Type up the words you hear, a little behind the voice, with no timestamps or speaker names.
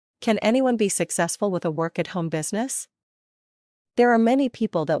Can anyone be successful with a work-at-home business? There are many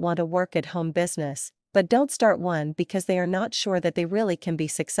people that want a work-at-home business, but don't start one because they are not sure that they really can be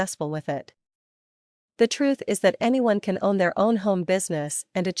successful with it. The truth is that anyone can own their own home business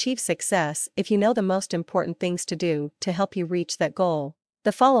and achieve success if you know the most important things to do to help you reach that goal.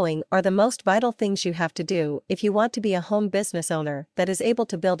 The following are the most vital things you have to do if you want to be a home business owner that is able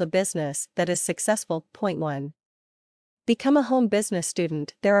to build a business that is successful. Point 1. Become a home business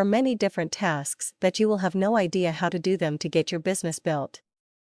student. There are many different tasks that you will have no idea how to do them to get your business built.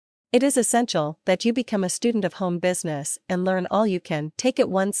 It is essential that you become a student of home business and learn all you can. Take it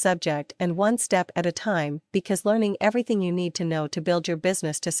one subject and one step at a time, because learning everything you need to know to build your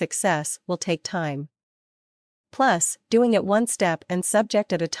business to success will take time. Plus, doing it one step and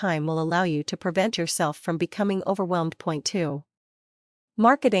subject at a time will allow you to prevent yourself from becoming overwhelmed. Point 2.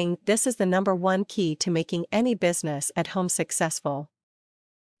 Marketing. This is the number one key to making any business at home successful.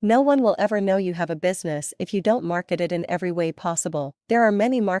 No one will ever know you have a business if you don't market it in every way possible. There are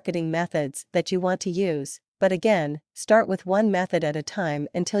many marketing methods that you want to use, but again, start with one method at a time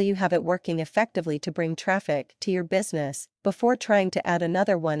until you have it working effectively to bring traffic to your business before trying to add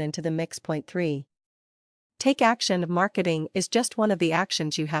another one into the mix. Point 3. Take action. Marketing is just one of the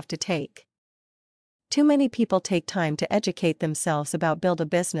actions you have to take. Too many people take time to educate themselves about build a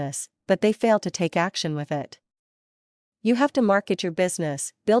business, but they fail to take action with it. You have to market your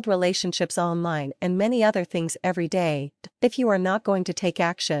business, build relationships online, and many other things every day. If you are not going to take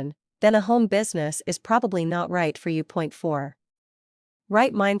action, then a home business is probably not right for you. Point 4.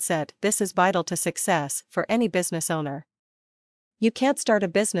 Right mindset. This is vital to success for any business owner. You can't start a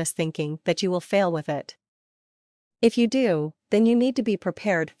business thinking that you will fail with it. If you do, then you need to be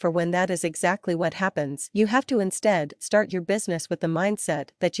prepared for when that is exactly what happens. You have to instead start your business with the mindset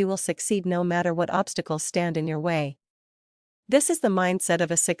that you will succeed no matter what obstacles stand in your way. This is the mindset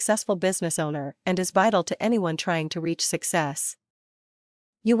of a successful business owner and is vital to anyone trying to reach success.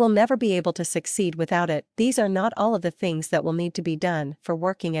 You will never be able to succeed without it. These are not all of the things that will need to be done for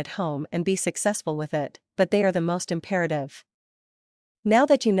working at home and be successful with it, but they are the most imperative. Now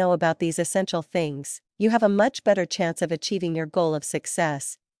that you know about these essential things, you have a much better chance of achieving your goal of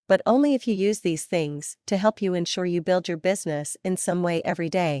success, but only if you use these things to help you ensure you build your business in some way every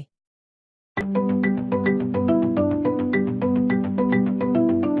day.